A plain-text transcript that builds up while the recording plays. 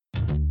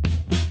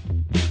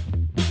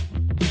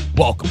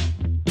Welcome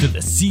to the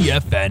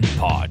CFN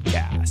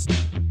Podcast.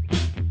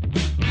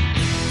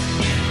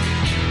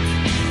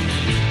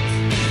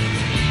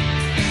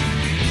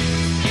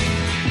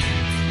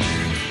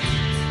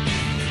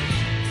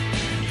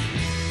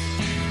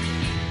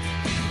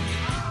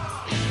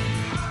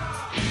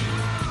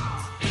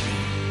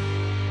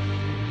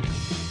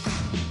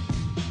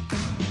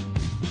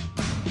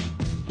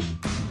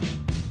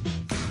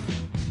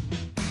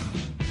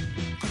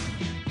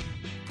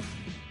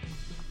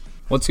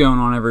 What's going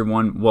on,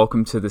 everyone?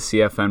 Welcome to the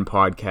CFN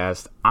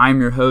Podcast. I'm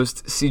your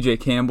host, CJ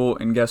Campbell,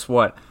 and guess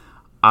what?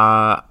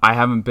 I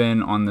haven't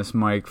been on this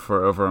mic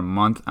for over a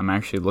month. I'm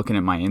actually looking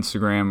at my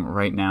Instagram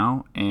right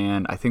now,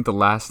 and I think the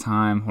last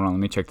time, hold on, let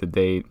me check the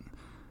date.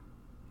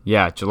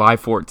 Yeah, July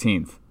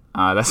 14th.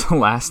 That's the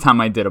last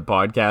time I did a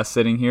podcast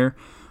sitting here.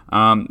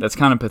 That's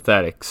kind of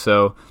pathetic.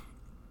 So,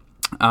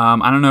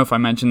 I don't know if I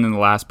mentioned in the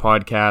last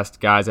podcast,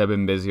 guys, I've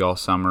been busy all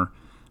summer.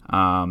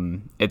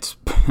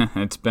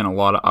 It's been a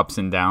lot of ups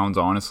and downs,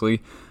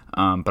 honestly,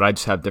 but I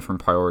just have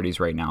different priorities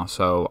right now,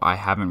 so I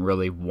haven't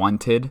really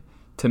wanted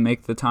to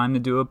make the time to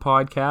do a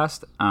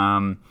podcast,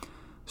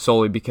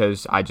 solely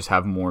because I just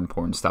have more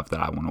important stuff that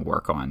I want to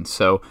work on.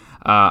 So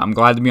I'm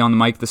glad to be on the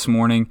mic this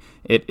morning.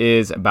 It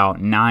is about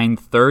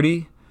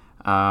 9:30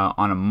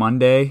 on a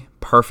Monday,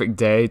 perfect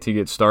day to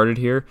get started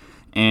here,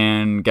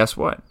 and guess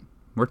what?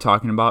 We're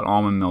talking about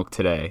almond milk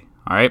today,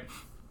 all right?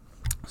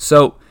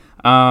 So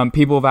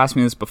people have asked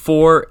me this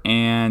before,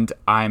 and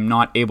I'm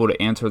not able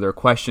to answer their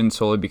questions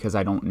solely because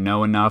I don't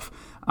know enough.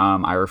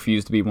 I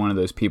refuse to be one of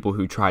those people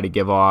who try to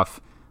give off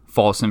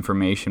false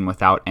information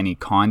without any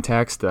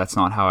context. That's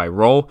not how I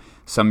roll.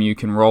 Some of you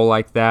can roll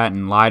like that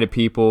and lie to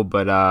people,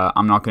 but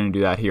I'm not going to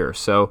do that here.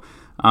 So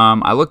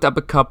I looked up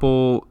a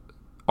couple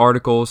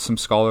articles, some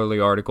scholarly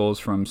articles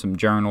from some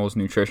journals,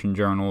 nutrition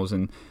journals,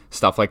 and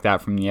stuff like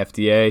that from the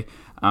FDA.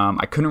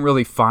 I couldn't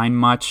really find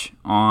much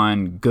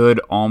on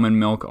good almond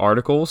milk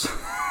articles.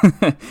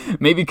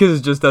 Maybe because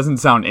it just doesn't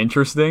sound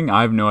interesting.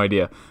 I have no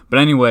idea. But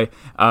anyway,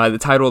 the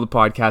title of the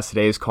podcast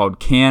today is called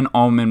Can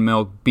Almond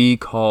Milk Be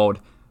Called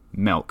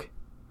Milk?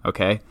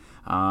 Okay?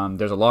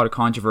 There's a lot of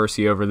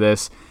controversy over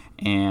this,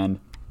 and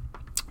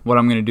what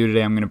I'm going to do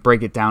today, I'm going to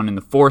break it down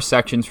into 4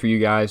 sections for you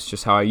guys,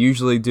 just how I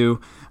usually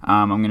do.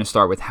 I'm going to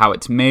start with how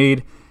it's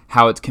made,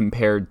 how it's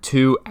compared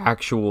to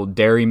actual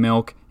dairy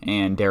milk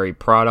and dairy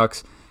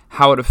products,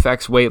 how it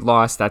affects weight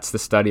loss. That's the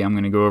study I'm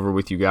going to go over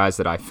with you guys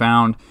that I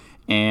found.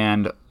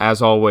 And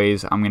as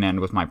always, I'm going to end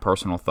with my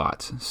personal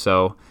thoughts.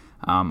 So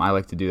I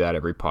like to do that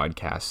every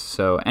podcast.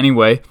 So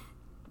anyway,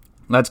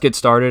 let's get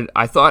started.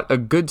 I thought a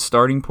good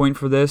starting point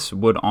for this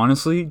would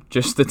honestly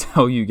just to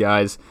tell you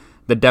guys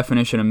the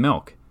definition of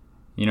milk.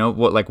 You know,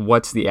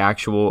 what's the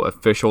actual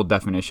official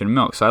definition of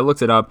milk? So I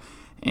looked it up,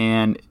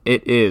 and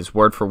it is,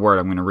 word for word,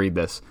 I'm going to read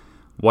this.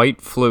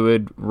 White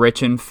fluid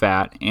rich in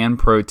fat and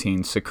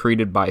protein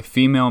secreted by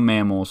female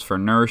mammals for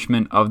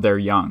nourishment of their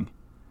young.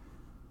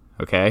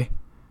 Okay?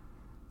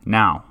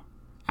 Now,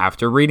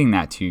 after reading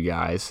that to you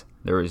guys,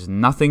 there is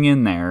nothing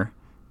in there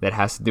that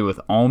has to do with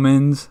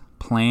almonds,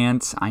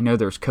 plants. I know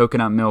there's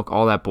coconut milk,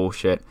 all that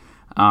bullshit.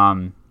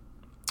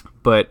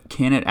 But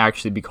can it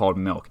actually be called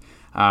milk?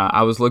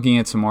 I was looking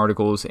at some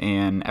articles,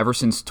 and ever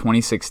since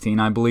 2016,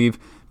 I believe,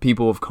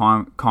 people of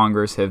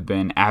Congress have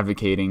been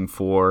advocating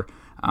for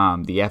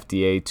the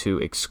FDA to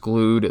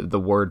exclude the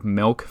word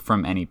milk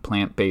from any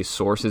plant-based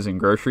sources in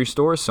grocery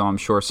stores. So I'm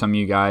sure some of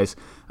you guys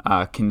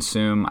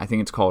consume, I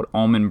think it's called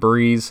Almond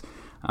Breeze,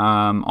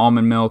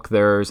 almond milk.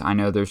 I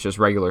know there's just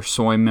regular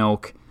soy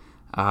milk,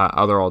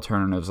 other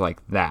alternatives like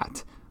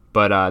that.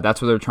 But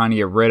that's what they're trying to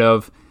get rid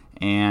of.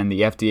 And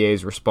the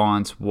FDA's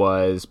response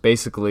was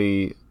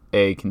basically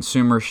a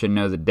consumer should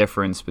know the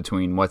difference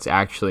between what's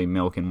actually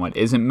milk and what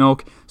isn't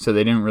milk. So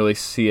they didn't really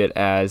see it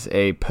as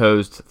a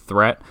posed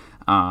threat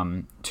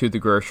to the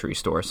grocery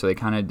store. So they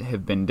kind of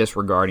have been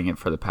disregarding it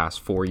for the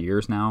past 4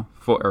 years now.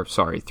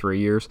 3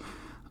 years.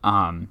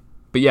 But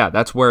yeah,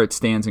 that's where it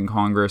stands in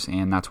Congress,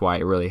 and that's why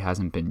it really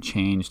hasn't been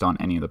changed on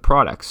any of the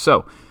products.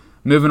 So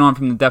moving on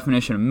from the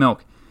definition of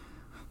milk,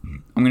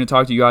 I'm going to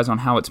talk to you guys on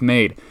how it's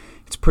made.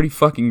 It's pretty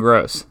fucking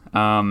gross.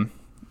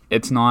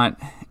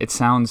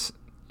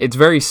 It's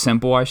very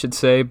simple, I should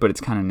say, but it's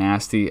kind of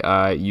nasty.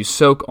 You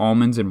soak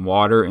almonds in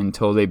water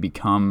until they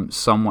become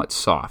somewhat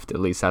soft. At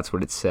least that's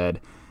what it said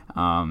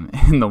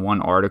in the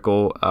one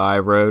article I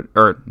read.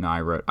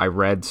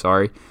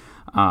 So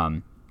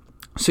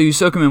you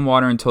soak them in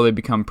water until they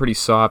become pretty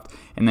soft,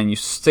 and then you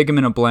stick them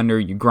in a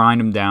blender, you grind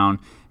them down,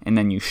 and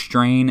then you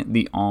strain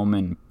the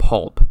almond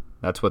pulp.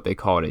 That's what they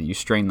called it. You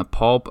strain the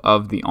pulp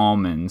of the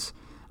almonds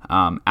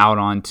out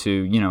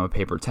onto, a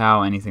paper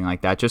towel, anything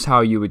like that. Just how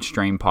you would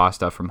strain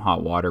pasta from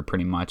hot water,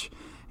 pretty much.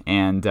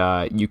 And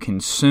you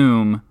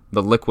consume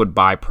the liquid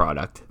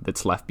byproduct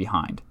that's left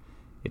behind.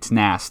 It's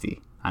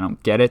nasty. I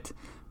don't get it,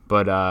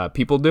 but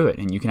people do it,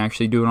 and you can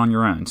actually do it on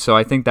your own. So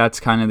I think that's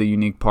kind of the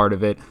unique part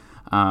of it.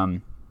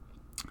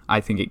 I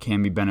think it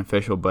can be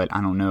beneficial, but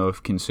I don't know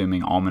if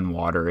consuming almond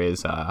water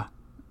is a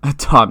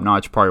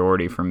top-notch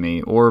priority for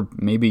me, or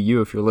maybe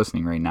you if you're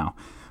listening right now.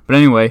 But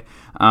anyway,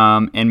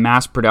 in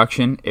mass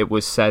production, it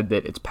was said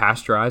that it's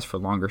pasteurized for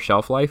longer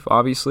shelf life,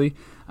 obviously,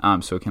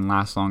 so it can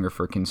last longer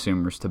for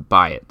consumers to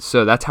buy it.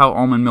 So that's how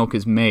almond milk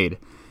is made.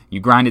 You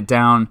grind it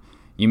down,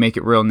 you make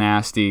it real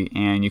nasty,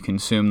 and you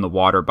consume the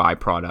water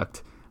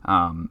byproduct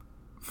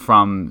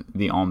from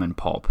the almond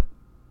pulp.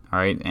 All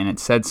right, and it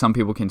said some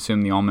people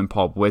consume the almond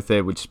pulp with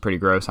it, which is pretty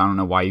gross. I don't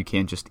know why you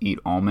can't just eat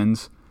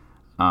almonds,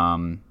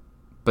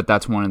 but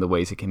that's one of the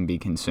ways it can be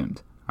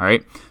consumed. All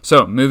right,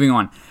 so moving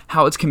on,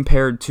 how it's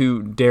compared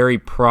to dairy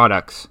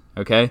products.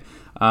 Okay,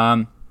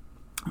 I'm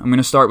going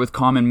to start with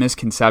common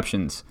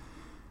misconceptions.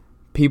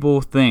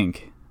 People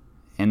think,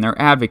 and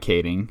they're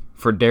advocating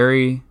for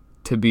dairy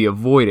to be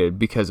avoided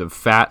because of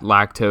fat,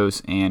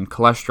 lactose, and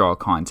cholesterol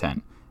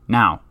content.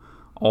 Now,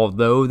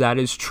 although that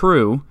is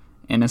true,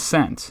 in a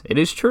sense, it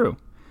is true,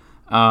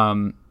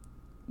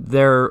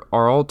 there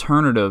are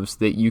alternatives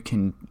that you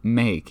can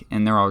make,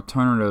 and there are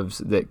alternatives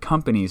that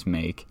companies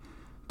make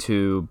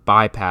to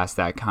bypass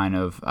that kind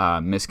of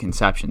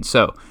misconception.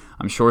 So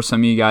I'm sure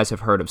some of you guys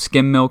have heard of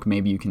skim milk.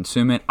 Maybe you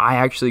consume it. I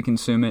actually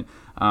consume it.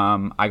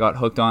 I got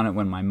hooked on it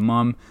when my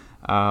mom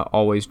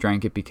always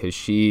drank it because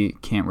she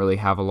can't really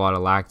have a lot of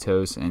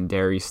lactose and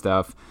dairy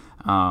stuff.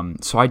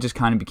 So I just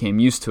kind of became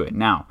used to it.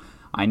 Now,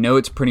 I know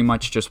it's pretty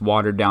much just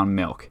watered down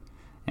milk,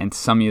 and to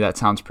some of you that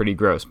sounds pretty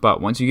gross,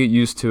 but once you get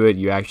used to it,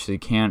 you actually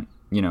can't,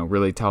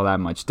 really tell that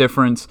much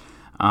difference.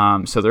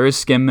 So there is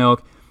skim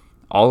milk.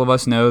 All of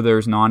us know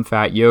there's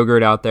non-fat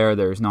yogurt out there.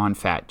 There's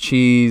non-fat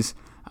cheese.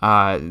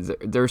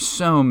 There's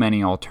so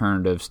many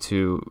alternatives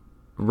to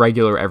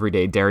regular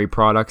everyday dairy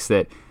products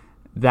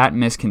that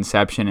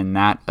misconception and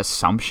that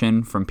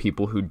assumption from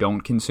people who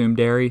don't consume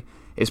dairy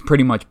is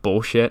pretty much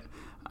bullshit.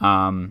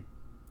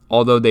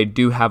 Although they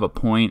do have a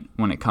point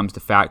when it comes to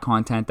fat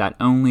content, that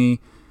only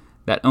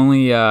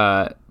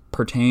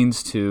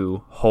pertains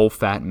to whole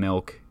fat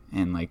milk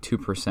and like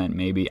 2%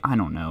 maybe. I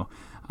don't know.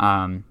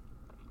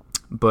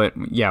 But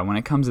yeah, when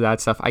it comes to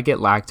that stuff, I get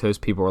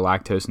lactose. People are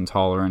lactose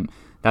intolerant.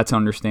 That's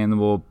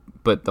understandable.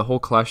 But the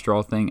whole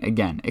cholesterol thing,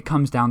 again, it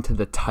comes down to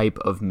the type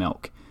of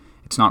milk.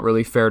 It's not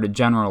really fair to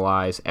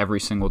generalize every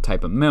single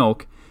type of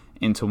milk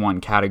into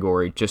one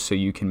category just so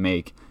you can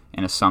make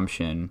an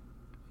assumption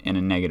in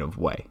a negative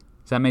way.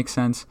 Does that make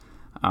sense?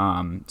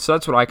 So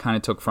that's what I kind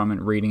of took from it,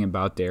 reading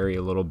about dairy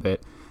a little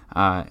bit.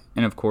 And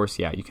of course,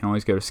 yeah, you can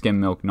always go to skim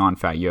milk,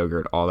 non-fat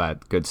yogurt, all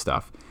that good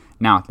stuff.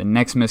 Now, the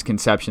next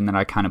misconception that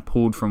I kind of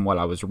pulled from what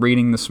I was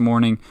reading this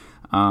morning,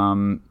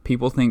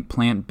 people think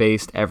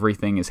plant-based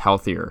everything is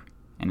healthier,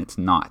 and it's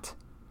not.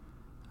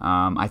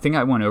 I think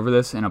I went over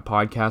this in a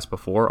podcast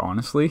before,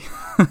 honestly.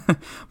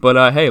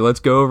 But hey, let's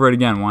go over it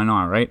again. Why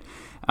not, right?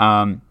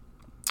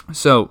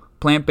 So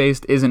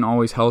plant-based isn't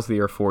always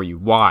healthier for you.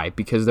 Why?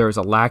 Because there's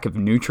a lack of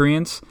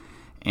nutrients,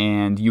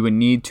 and you would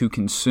need to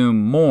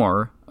consume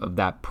more of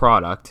that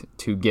product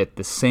to get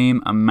the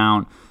same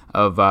amount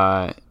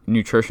of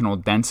nutritional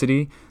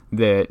density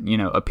that,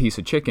 a piece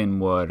of chicken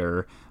would,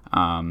 or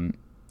an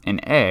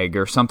egg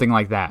or something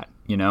like that,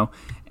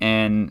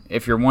 And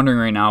if you're wondering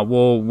right now,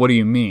 well, what do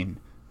you mean?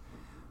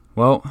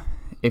 Well,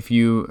 if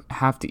you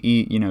have to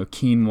eat,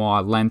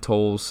 quinoa,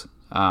 lentils,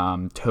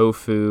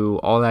 tofu,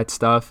 all that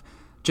stuff,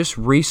 just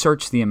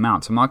research the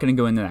amounts. I'm not going to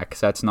go into that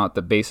because that's not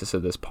the basis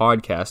of this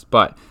podcast,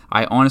 but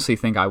I honestly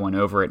think I went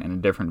over it in a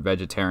different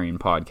vegetarian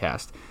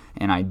podcast,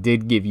 and I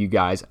did give you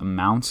guys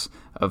amounts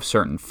of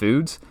certain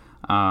foods.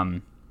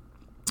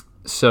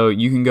 So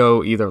you can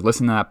go either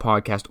listen to that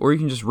podcast or you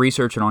can just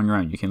research it on your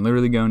own. You can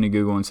literally go into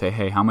Google and say,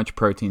 hey, how much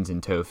protein's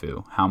in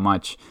tofu? How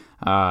many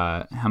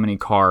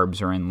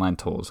carbs are in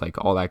lentils?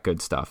 Like all that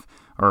good stuff.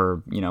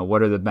 Or,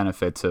 what are the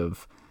benefits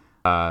of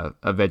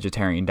a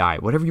vegetarian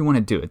diet? Whatever you want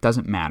to do, it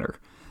doesn't matter.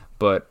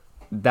 But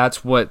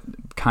that's what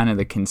kind of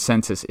the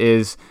consensus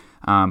is.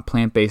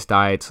 Plant-based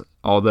diets,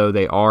 although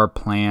they are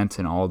plant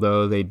and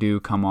although they do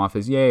come off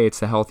as, yay,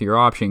 it's the healthier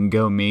option,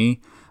 go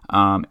me,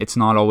 it's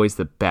not always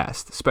the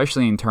best,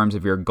 especially in terms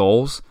of your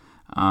goals.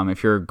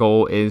 If your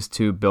goal is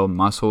to build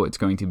muscle, it's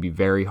going to be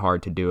very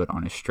hard to do it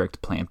on a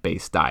strict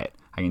plant-based diet.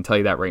 I can tell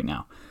you that right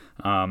now.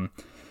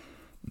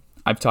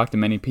 I've talked to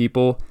many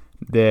people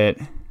that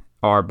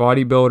are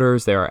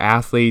bodybuilders, they are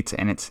athletes,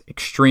 and it's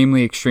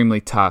extremely,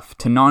 extremely tough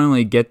to not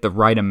only get the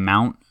right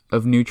amount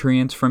of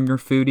nutrients from your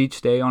food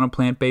each day on a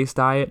plant-based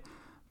diet,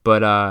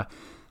 but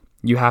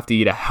you have to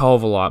eat a hell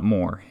of a lot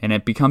more, and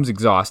it becomes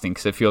exhausting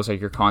because it feels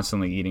like you're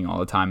constantly eating all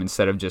the time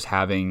instead of just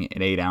having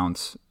an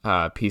 8-ounce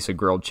piece of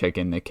grilled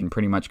chicken that can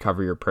pretty much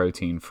cover your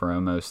protein for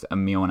almost a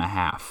meal and a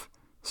half.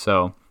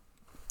 So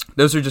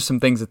those are just some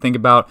things to think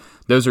about.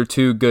 Those are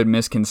two good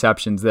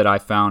misconceptions that I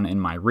found in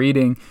my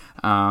reading,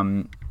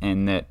 and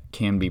that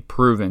can be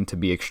proven to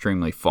be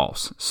extremely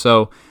false.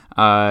 So,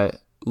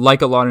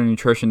 like a lot of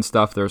nutrition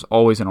stuff, there's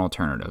always an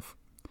alternative.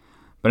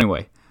 But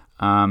anyway,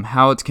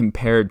 how it's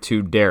compared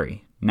to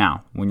dairy.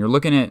 Now, when you're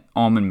looking at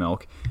almond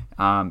milk,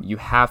 you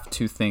have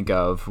to think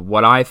of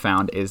what I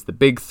found is the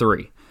big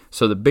three.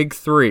 So the big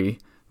three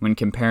when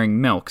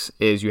comparing milks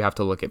is you have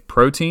to look at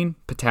protein,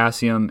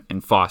 potassium,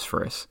 and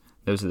phosphorus.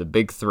 Those are the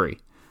big three,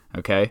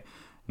 okay?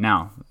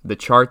 Now, the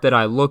chart that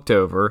I looked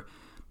over,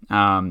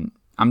 I'm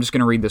just going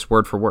to read this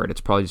word for word.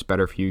 It's probably just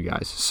better for you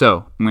guys.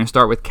 So I'm going to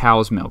start with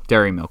cow's milk,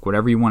 dairy milk,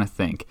 whatever you want to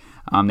think.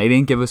 They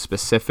didn't give a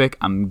specific.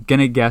 I'm going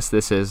to guess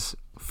this is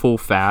full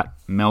fat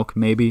milk,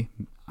 maybe.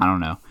 I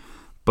don't know.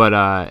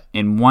 But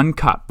in 1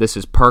 cup, this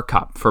is per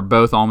cup for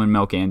both almond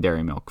milk and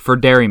dairy milk. For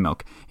dairy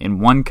milk, in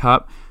 1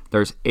 cup,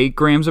 there's 8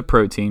 grams of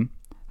protein,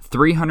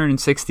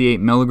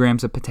 368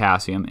 milligrams of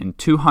potassium, and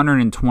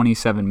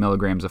 227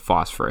 milligrams of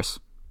phosphorus.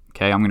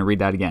 Okay, I'm going to read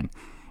that again.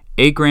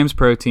 8 grams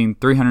protein,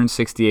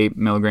 368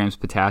 milligrams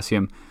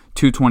potassium,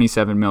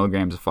 227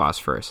 milligrams of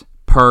phosphorus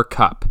per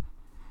cup.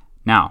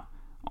 Now,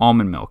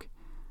 almond milk.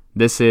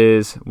 This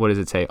is, what does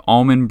it say?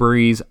 Almond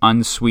Breeze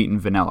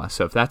unsweetened vanilla.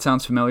 So if that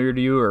sounds familiar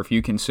to you or if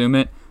you consume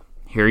it,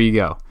 here you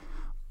go.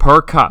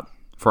 Per cup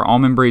for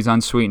Almond Breeze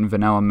unsweetened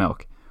vanilla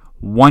milk,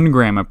 1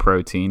 gram of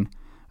protein,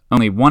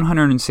 only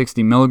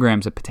 160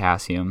 milligrams of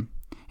potassium,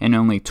 and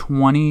only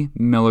 20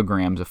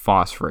 milligrams of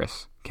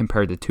phosphorus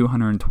compared to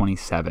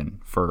 227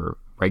 for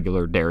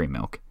regular dairy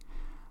milk.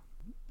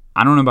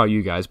 I don't know about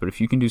you guys, but if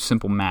you can do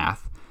simple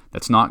math,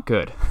 that's not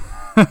good.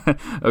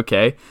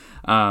 Okay?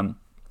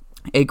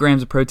 8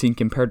 grams of protein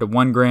compared to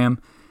 1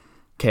 gram.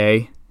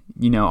 Okay,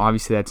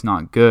 obviously that's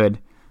not good,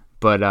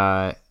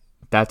 but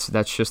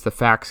that's just the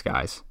facts,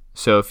 guys.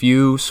 So if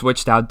you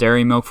switched out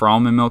dairy milk for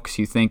almond milk because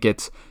you think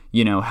it's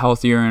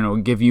healthier and it'll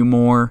give you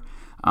more,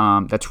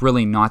 that's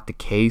really not the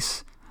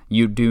case.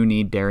 You do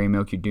need dairy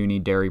milk. You do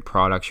need dairy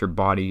products. Your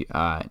body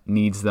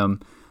needs them.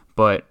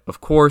 But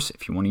of course,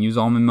 if you want to use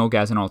almond milk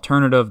as an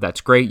alternative,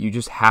 that's great. You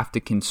just have to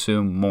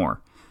consume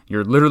more.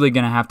 You're literally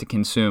going to have to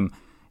consume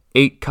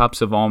 8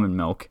 cups of almond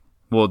milk.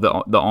 Well,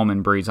 the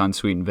Almond Breeze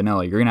unsweetened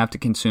vanilla. You're going to have to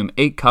consume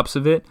 8 cups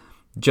of it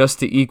just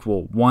to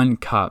equal 1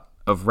 cup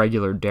of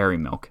regular dairy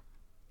milk.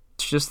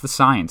 It's just the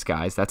science,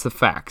 guys. That's the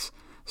facts.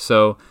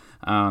 So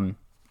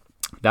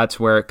that's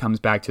where it comes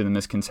back to the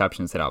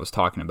misconceptions that I was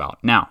talking about.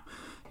 Now,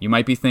 you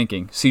might be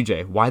thinking,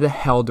 CJ, why the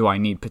hell do I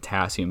need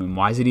potassium and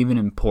why is it even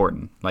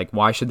important? Like,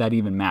 why should that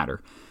even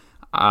matter?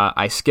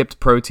 I skipped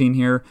protein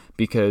here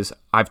because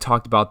I've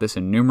talked about this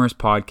in numerous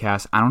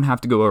podcasts. I don't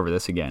have to go over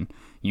this again.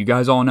 You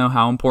guys all know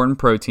how important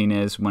protein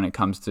is when it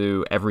comes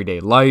to everyday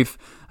life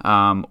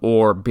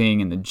or being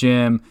in the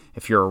gym.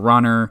 If you're a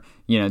runner,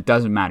 it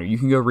doesn't matter. You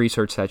can go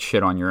research that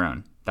shit on your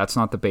own. That's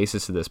not the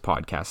basis of this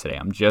podcast today.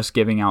 I'm just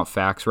giving out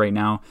facts right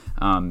now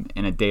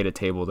in a data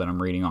table that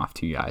I'm reading off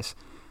to you guys.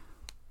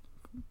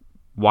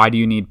 Why do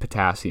you need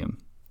potassium?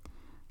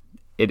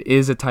 It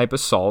is a type of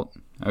salt,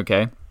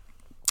 okay?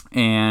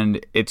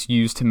 And it's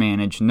used to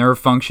manage nerve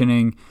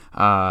functioning,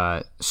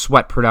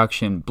 sweat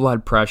production,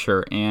 blood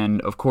pressure, and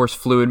of course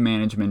fluid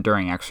management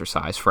during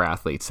exercise for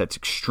athletes. That's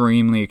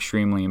extremely,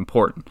 extremely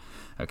important.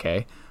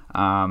 Okay,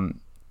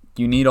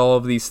 you need all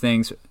of these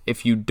things.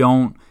 If you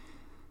don't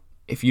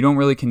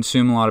really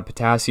consume a lot of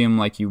potassium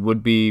like you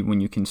would be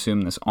when you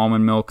consume this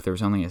almond milk,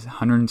 there's only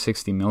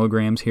 160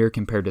 milligrams here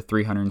compared to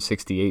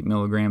 368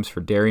 milligrams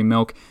for dairy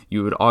milk.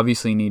 You would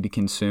obviously need to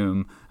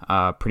consume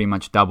pretty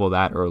much double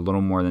that or a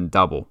little more than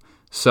double.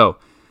 So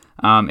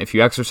if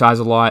you exercise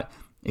a lot,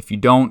 if you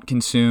don't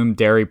consume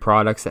dairy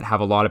products that have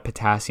a lot of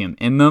potassium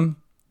in them,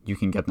 you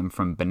can get them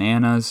from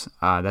bananas.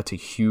 That's a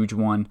huge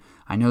one.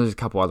 I know there's a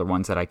couple other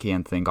ones that I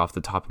can't think off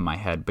the top of my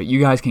head, but you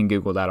guys can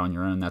Google that on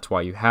your own. That's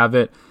why you have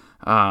it.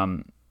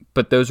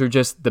 But those are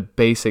just the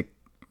basic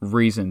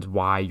reasons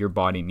why your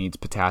body needs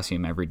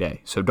potassium every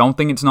day. So don't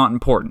think it's not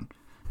important,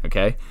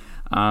 okay?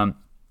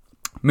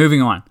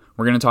 Moving on,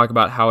 we're going to talk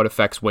about how it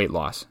affects weight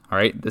loss, all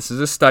right? This is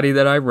a study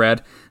that I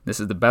read. This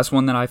is the best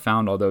one that I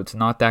found, although it's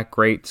not that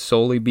great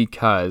solely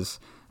because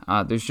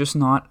there's just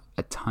not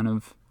a ton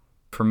of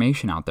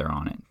information out there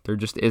on it. There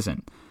just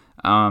isn't.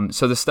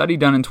 So the study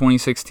done in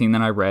 2016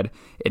 that I read,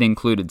 it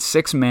included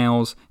 6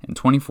 males and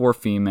 24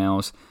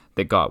 females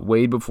that got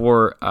weighed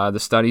before the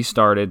study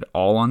started,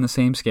 all on the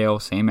same scale,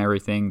 same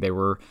everything. They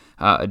were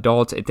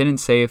adults. It didn't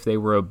say if they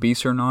were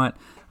obese or not.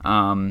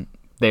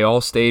 They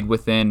all stayed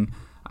within,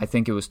 I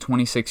think it was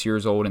 26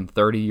 years old and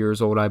 30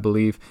 years old, I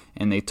believe,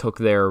 and they took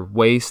their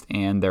waist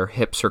and their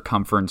hip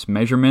circumference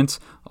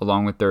measurements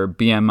along with their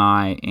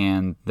BMI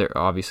and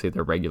obviously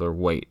their regular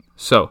weight.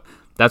 So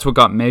that's what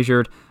got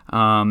measured.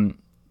 And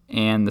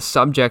the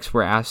subjects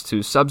were asked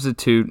to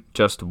substitute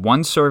just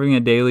 1 serving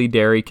of daily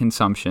dairy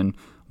consumption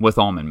with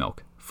almond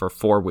milk for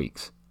 4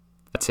 weeks.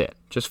 That's it,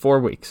 just 4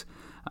 weeks.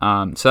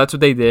 So that's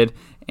what they did.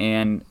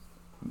 And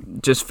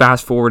just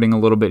fast forwarding a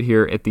little bit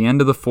here, at the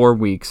end of the 4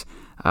 weeks,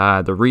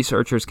 the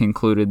researchers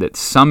concluded that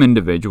some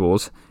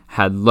individuals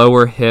had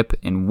lower hip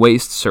and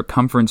waist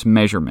circumference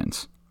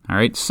measurements. All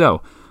right,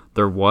 so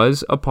there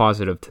was a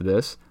positive to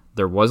this.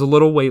 There was a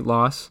little weight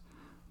loss.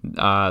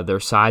 Their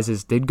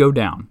sizes did go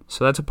down,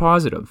 so that's a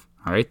positive.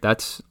 All right,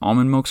 that's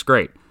almond milk's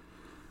great.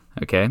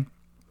 Okay,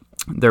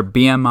 their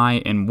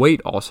BMI and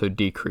weight also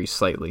decreased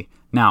slightly.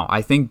 Now,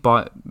 I think,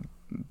 BMI.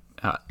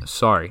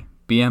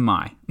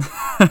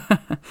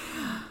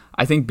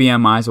 I think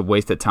BMI is a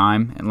waste of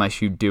time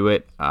unless you do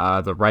it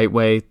the right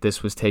way.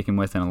 This was taken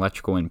with an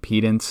electrical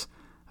impedance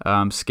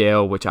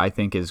scale, which I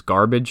think is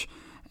garbage.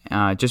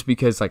 just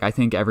because I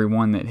think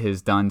everyone that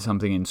has done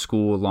something in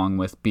school along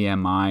with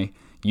BMI,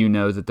 you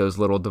know that those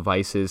little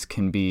devices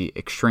can be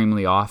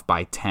extremely off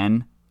by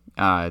 10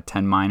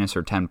 minus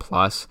or 10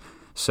 plus.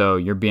 So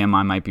your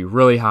BMI might be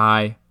really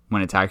high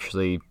when it's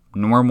actually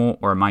normal,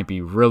 or it might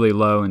be really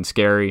low and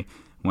scary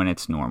when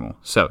it's normal.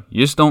 So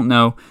you just don't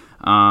know.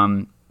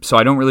 So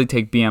I don't really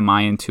take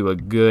BMI into a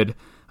good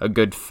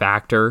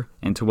factor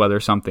into whether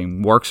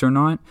something works or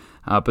not.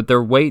 But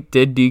their weight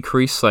did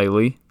decrease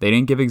slightly. They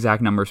didn't give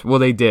exact numbers. Well,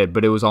 they did,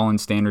 but it was all in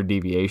standard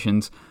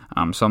deviations.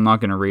 So I'm not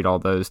going to read all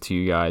those to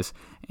you guys.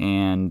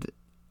 And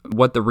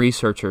what the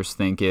researchers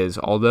think is,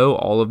 although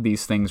all of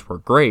these things were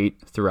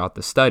great throughout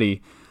the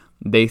study,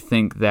 they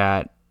think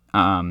that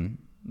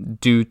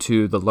due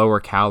to the lower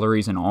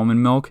calories in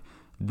almond milk,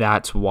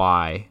 that's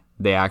why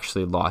they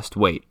actually lost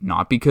weight.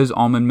 Not because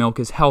almond milk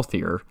is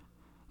healthier,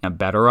 a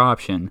better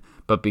option,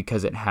 but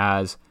because it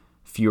has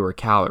fewer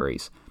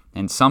calories.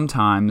 And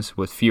sometimes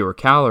with fewer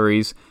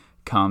calories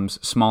comes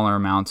smaller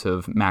amounts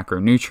of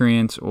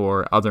macronutrients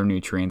or other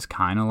nutrients,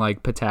 kind of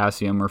like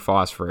potassium or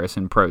phosphorus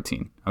and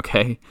protein,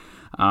 okay?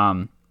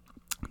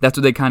 That's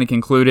what they kind of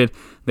concluded.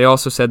 They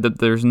also said that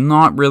there's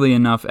not really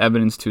enough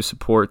evidence to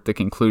support the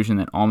conclusion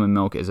that almond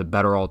milk is a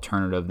better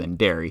alternative than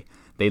dairy.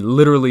 They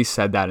literally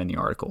said that in the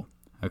article,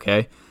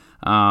 okay?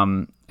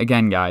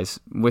 Again, guys,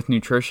 with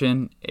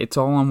nutrition, it's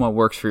all on what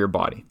works for your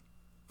body,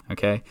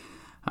 okay?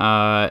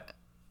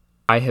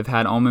 I have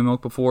had almond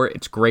milk before.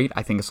 It's great.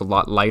 I think it's a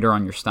lot lighter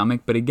on your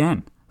stomach. But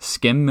again,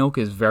 skim milk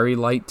is very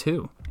light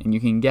too, and you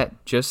can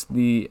get just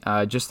the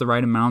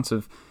right amounts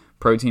of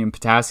protein and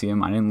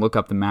potassium. I didn't look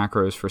up the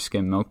macros for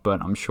skim milk,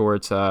 but I'm sure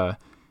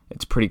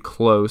it's pretty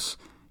close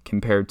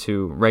compared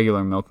to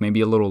regular milk. Maybe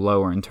a little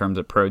lower in terms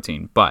of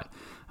protein. But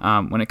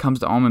when it comes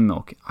to almond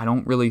milk, I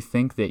don't really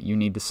think that you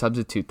need to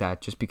substitute that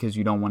just because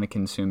you don't want to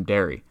consume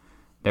dairy.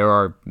 There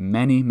are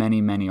many,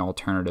 many, many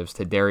alternatives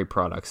to dairy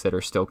products that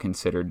are still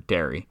considered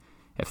dairy,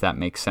 if that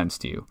makes sense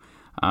to you.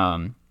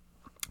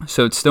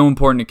 So it's still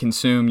important to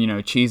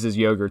consume, cheeses,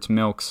 yogurts,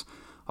 milks,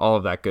 all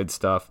of that good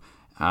stuff.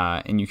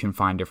 And you can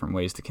find different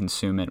ways to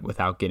consume it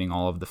without getting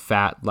all of the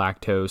fat,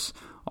 lactose,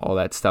 all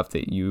that stuff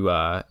that you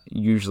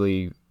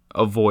usually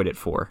avoid it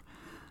for.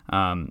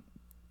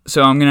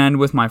 So I'm going to end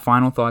with my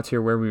final thoughts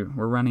here, where we're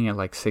running at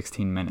like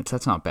 16 minutes.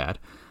 That's not bad.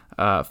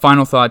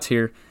 Final thoughts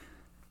here.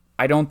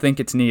 I don't think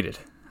it's needed.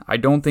 I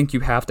don't think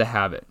you have to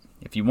have it.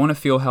 If you want to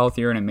feel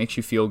healthier and it makes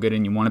you feel good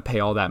and you want to pay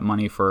all that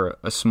money for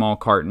a small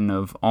carton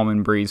of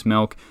Almond Breeze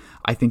milk,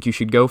 I think you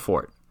should go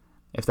for it.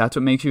 If that's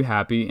what makes you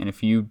happy, and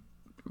if you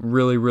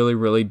really, really,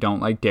 really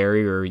don't like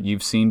dairy, or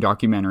you've seen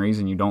documentaries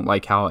and you don't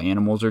like how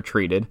animals are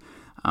treated,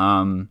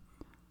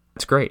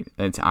 it's great.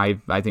 I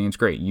think it's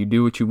great. You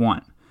do what you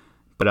want.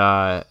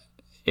 But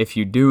if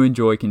you do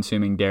enjoy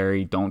consuming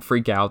dairy, don't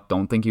freak out.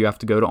 Don't think you have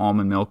to go to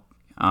almond milk,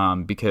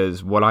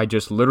 because what I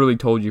just literally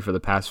told you for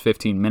the past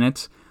 15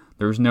 minutes,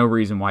 there's no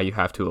reason why you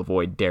have to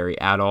avoid dairy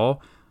at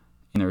all,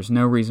 and there's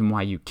no reason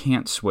why you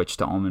can't switch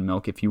to almond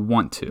milk if you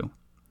want to.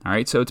 All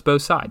right, so it's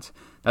both sides.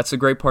 That's the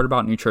great part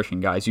about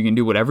nutrition, guys. You can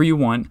do whatever you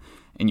want,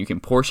 and you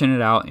can portion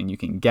it out, and you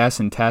can guess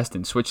and test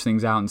and switch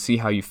things out and see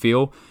how you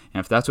feel.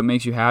 And if that's what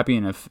makes you happy,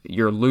 and if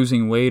you're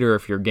losing weight or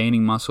if you're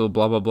gaining muscle,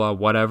 blah, blah, blah,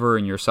 whatever,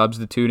 and you're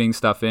substituting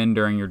stuff in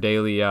during your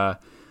daily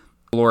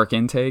caloric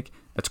intake,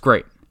 that's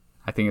great.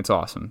 I think it's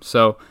awesome.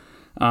 So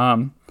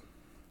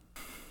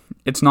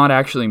it's not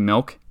actually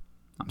milk.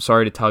 I'm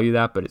sorry to tell you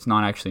that, but it's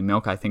not actually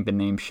milk. I think the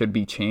name should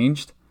be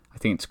changed. I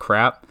think it's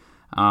crap.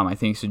 I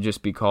think it should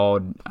just be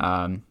called,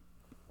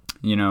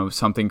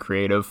 something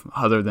creative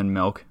other than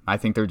milk. I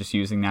think they're just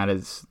using that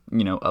as,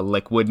 a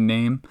liquid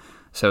name,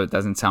 so it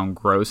doesn't sound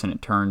gross and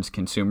it turns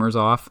consumers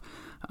off.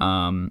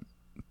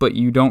 But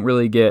you don't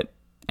really get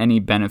any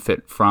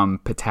benefit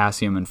from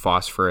potassium and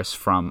phosphorus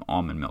from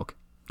almond milk.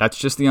 That's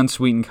just the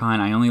unsweetened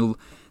kind.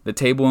 The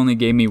table only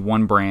gave me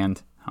one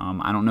brand.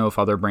 I don't know if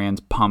other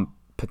brands pump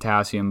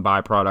potassium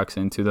byproducts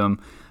into them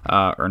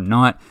or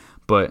not,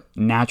 but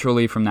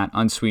naturally from that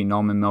unsweetened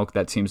almond milk,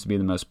 that seems to be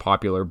the most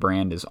popular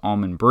brand, is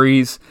Almond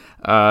Breeze.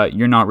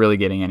 You're not really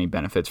getting any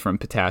benefits from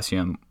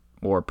potassium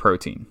or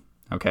protein,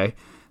 okay?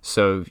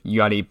 So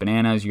you got to eat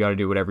bananas, you got to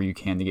do whatever you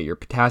can to get your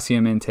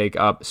potassium intake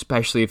up,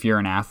 especially if you're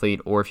an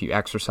athlete or if you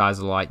exercise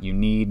a lot. You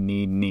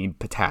need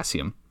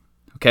potassium,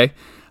 okay?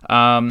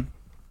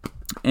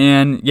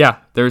 And yeah,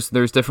 there's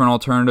different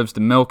alternatives to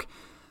milk,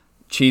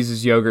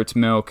 cheeses, yogurts,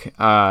 milk,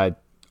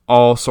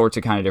 all sorts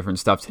of kind of different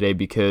stuff today,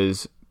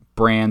 because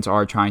brands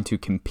are trying to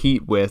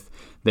compete with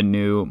the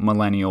new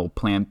millennial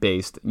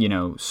plant-based,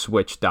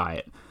 switch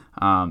diet.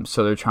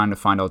 So they're trying to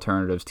find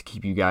alternatives to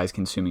keep you guys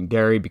consuming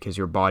dairy, because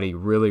your body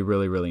really,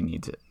 really, really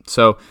needs it.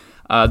 So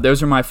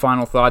those are my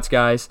final thoughts,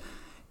 guys.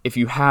 If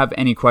you have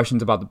any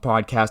questions about the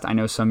podcast, I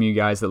know some of you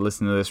guys that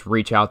listen to this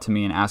reach out to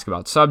me and ask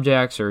about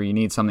subjects, or you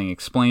need something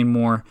explained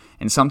more,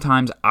 and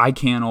sometimes I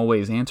can't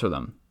always answer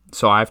them.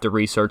 So I have to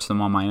research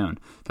them on my own.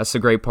 That's the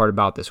great part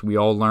about this. We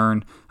all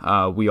learn.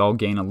 We all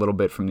gain a little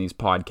bit from these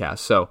podcasts.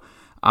 So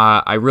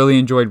I really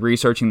enjoyed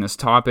researching this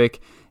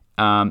topic.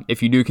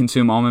 If you do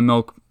consume almond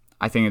milk,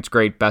 I think it's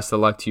great. Best of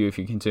luck to you if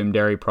you consume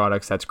dairy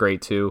products. That's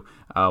great too.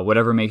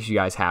 Whatever makes you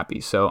guys happy.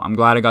 So I'm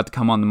glad I got to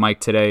come on the mic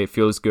today. It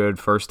feels good.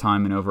 First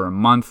time in over a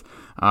month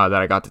that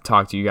I got to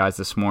talk to you guys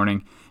this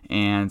morning.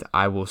 And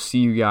I will see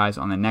you guys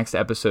on the next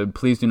episode.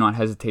 Please do not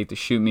hesitate to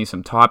shoot me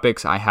some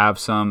topics. I have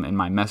some in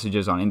my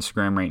messages on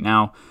Instagram right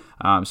now.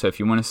 So if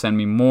you want to send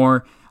me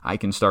more, I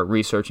can start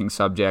researching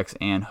subjects,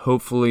 and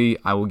hopefully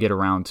I will get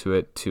around to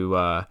it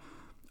to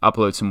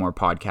upload some more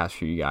podcasts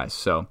for you guys.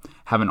 So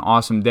have an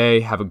awesome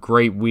day. Have a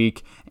great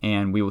week,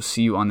 and we will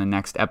see you on the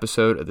next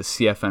episode of the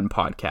CFN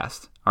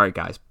podcast. All right,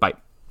 guys. Bye.